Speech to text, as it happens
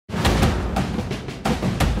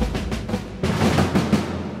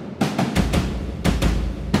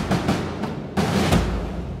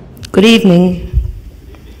Good evening.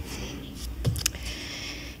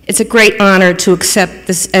 It's a great honor to accept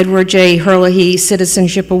this Edward J. Herlihy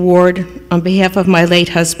Citizenship Award on behalf of my late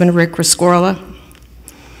husband, Rick Rescorla.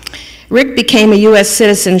 Rick became a U.S.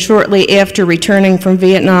 citizen shortly after returning from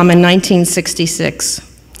Vietnam in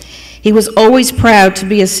 1966. He was always proud to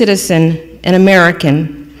be a citizen, an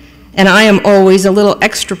American, and I am always a little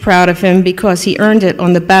extra proud of him because he earned it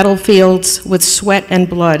on the battlefields with sweat and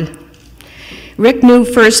blood. Rick knew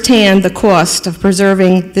firsthand the cost of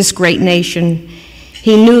preserving this great nation.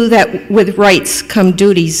 He knew that with rights come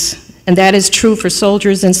duties, and that is true for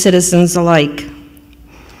soldiers and citizens alike.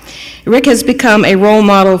 Rick has become a role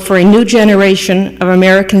model for a new generation of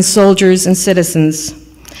American soldiers and citizens.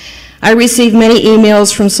 I receive many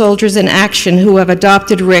emails from soldiers in action who have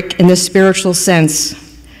adopted Rick in the spiritual sense.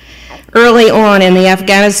 Early on in the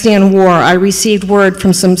Afghanistan war, I received word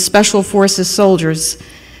from some Special Forces soldiers.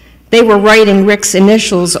 They were writing Rick's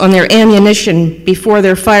initials on their ammunition before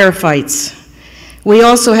their firefights. We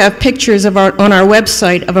also have pictures on our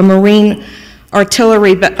website of a Marine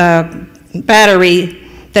artillery battery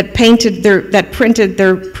that printed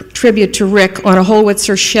their tribute to Rick on a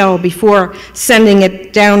howitzer shell before sending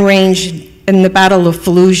it downrange in the Battle of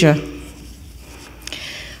Fallujah.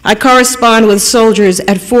 I correspond with soldiers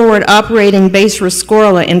at Forward Operating Base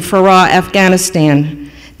Rescorla in Farah, Afghanistan.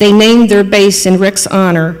 They named their base in Rick's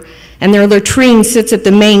honor, and their latrine sits at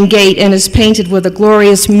the main gate and is painted with a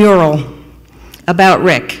glorious mural about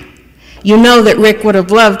Rick. You know that Rick would have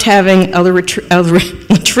loved having a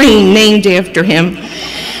latrine named after him.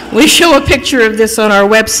 We show a picture of this on our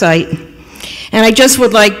website. And I just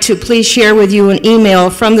would like to please share with you an email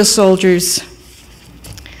from the soldiers.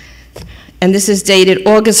 And this is dated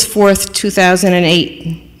August 4th,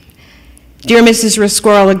 2008. Dear Mrs.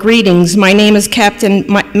 Rescorla, greetings. My name is Captain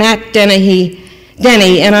Matt Denny,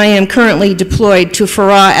 and I am currently deployed to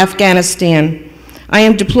Farah, Afghanistan. I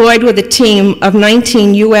am deployed with a team of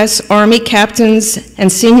 19 U.S. Army captains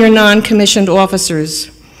and senior non-commissioned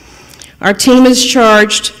officers. Our team is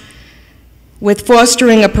charged with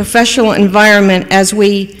fostering a professional environment as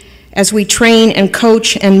we train and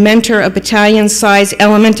coach and mentor a battalion-sized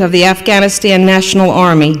element of the Afghanistan National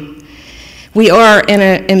Army. We are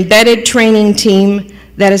an embedded training team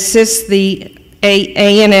that assists the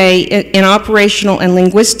ANA in operational and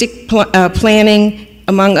linguistic planning,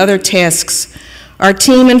 among other tasks. Our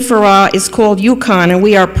team in Farah is called Yukon, and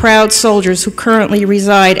we are proud soldiers who currently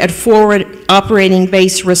reside at Forward Operating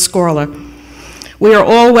Base Rescorla. We are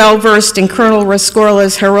all well versed in Colonel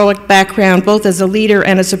Rescorla's heroic background, both as a leader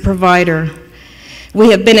and as a provider. We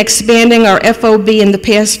have been expanding our FOB in the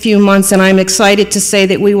past few months, and I'm excited to say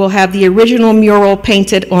that we will have the original mural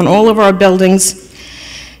painted on all of our buildings,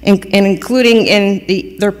 and including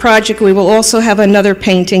in their project, we will also have another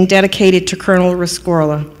painting dedicated to Colonel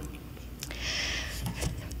Rescorla.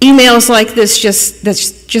 Emails like this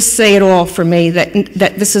just say it all for me,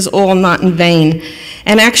 that this is all not in vain.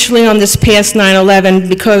 And actually on this past 9/11,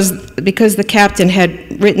 because the captain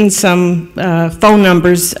had written some phone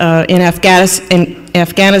numbers in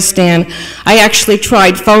Afghanistan, I actually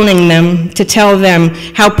tried phoning them to tell them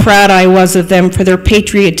how proud I was of them for their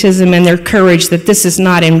patriotism and their courage, that this is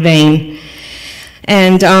not in vain.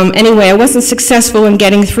 And anyway, I wasn't successful in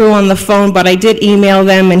getting through on the phone, but I did email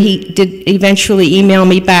them, and he did eventually email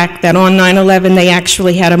me back that on 9/11 they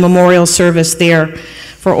actually had a memorial service there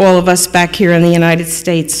for all of us back here in the United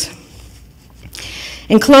States.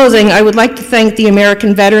 In closing, I would like to thank the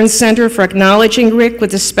American Veterans Center for acknowledging Rick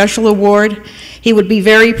with this special award. He would be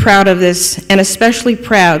very proud of this, and especially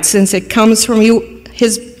proud since it comes from you,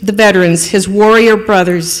 the veterans, his warrior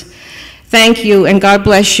brothers. Thank you, and God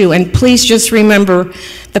bless you. And please just remember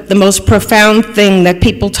that the most profound thing that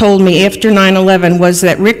people told me after 9/11 was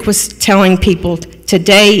that Rick was telling people,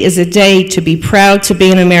 today is a day to be proud to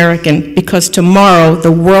be an American, because tomorrow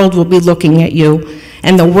the world will be looking at you,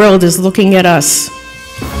 and the world is looking at us.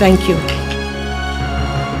 Thank you.